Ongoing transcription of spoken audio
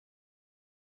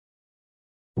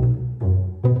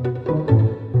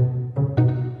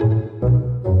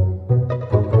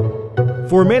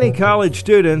For many college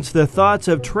students, the thoughts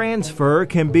of transfer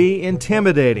can be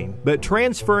intimidating, but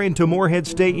transferring to Morehead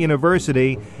State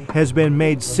University has been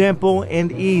made simple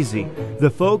and easy. The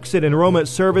folks at Enrollment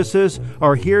Services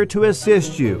are here to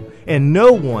assist you, and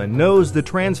no one knows the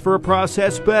transfer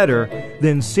process better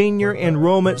than Senior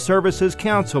Enrollment Services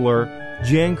Counselor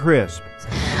Jen Crisp.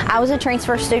 I was a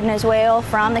transfer student as well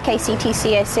from the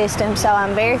KCTCS system, so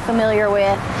I'm very familiar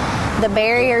with the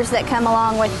barriers that come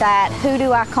along with that. Who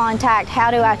do I contact? How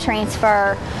do I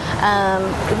transfer?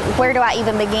 Where do I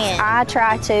even begin? I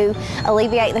try to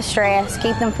alleviate the stress,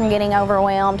 keep them from getting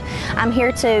overwhelmed. I'm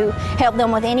here to help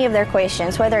them with any of their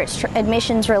questions, whether it's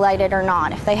admissions related or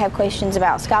not. If they have questions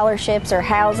about scholarships or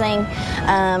housing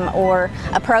or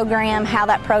a program, how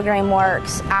that program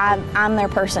works, I'm their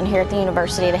person here at the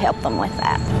university to help them with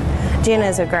that. Jenna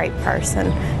is a great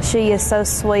person. She is so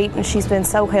sweet and she's been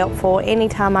so helpful.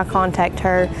 Anytime I contact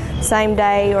her, same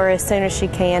day or as soon as she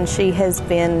can, she's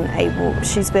been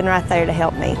right there to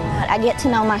help me. I get to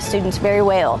know my students very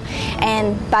well,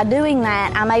 and by doing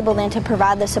that, I'm able then to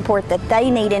provide the support that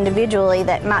they need individually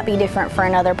that might be different for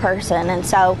another person. And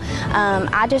so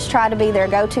I just try to be their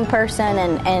go-to person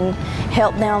and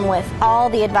help them with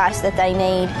all the advice that they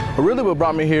need. Really what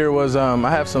brought me here was I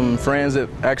have some friends that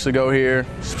actually go here,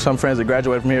 some friends that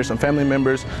graduated from here, some family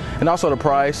members, and also the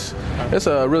price. It's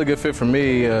a really good fit for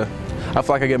me. I feel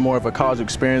like I get more of a college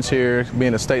experience here,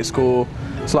 being a state school.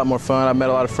 It's a lot more fun. I've met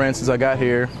a lot of friends since I got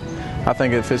here. I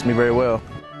think it fits me very well.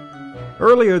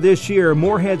 Earlier this year,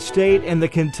 Morehead State and the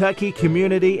Kentucky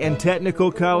Community and Technical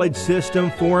College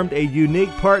System formed a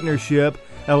unique partnership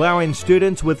allowing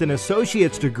students with an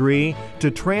associate's degree to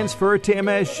transfer to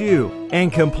MSU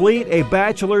and complete a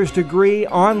bachelor's degree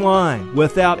online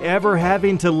without ever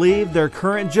having to leave their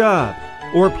current job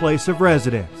or place of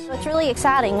residence. It's really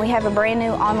exciting. We have a brand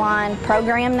new online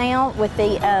program now with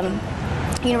the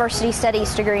University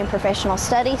Studies degree in Professional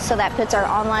Studies, so that puts our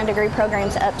online degree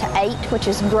programs up to 8, which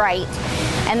is great.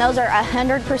 And those are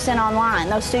 100% online.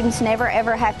 Those students never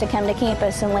ever have to come to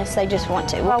campus unless they just want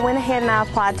to. Well, I went ahead and I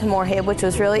applied to Morehead, which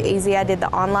was really easy. I did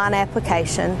the online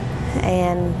application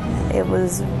and it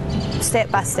was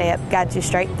step by step, guide you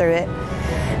straight through it.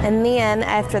 And then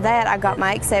after that, I got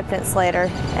my acceptance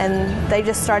letter, and they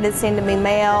just started sending me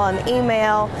mail and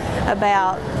email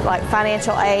about like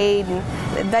financial aid,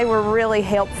 and they were really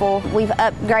helpful. We've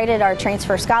upgraded our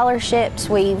transfer scholarships.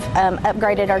 We've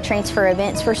upgraded our transfer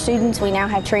events for students. We now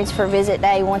have transfer visit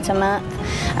day once a month,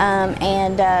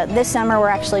 and this summer we're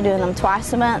actually doing them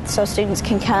twice a month, so students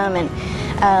can come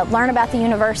and learn about the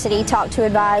university, talk to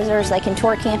advisors. They can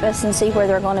tour campus and see where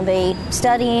they're going to be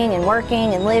studying and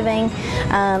working and living.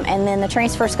 And then the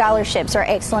transfer scholarships are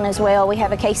excellent as well. We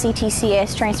have a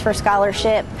KCTCS transfer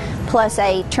scholarship plus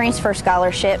a transfer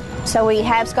scholarship. So we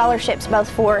have scholarships both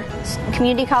for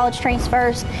community college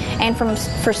transfers and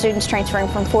for students transferring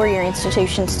from four-year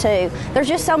institutions too. There's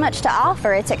just so much to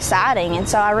offer. It's exciting, and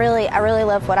so I really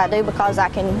love what I do because I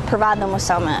can provide them with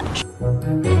so much.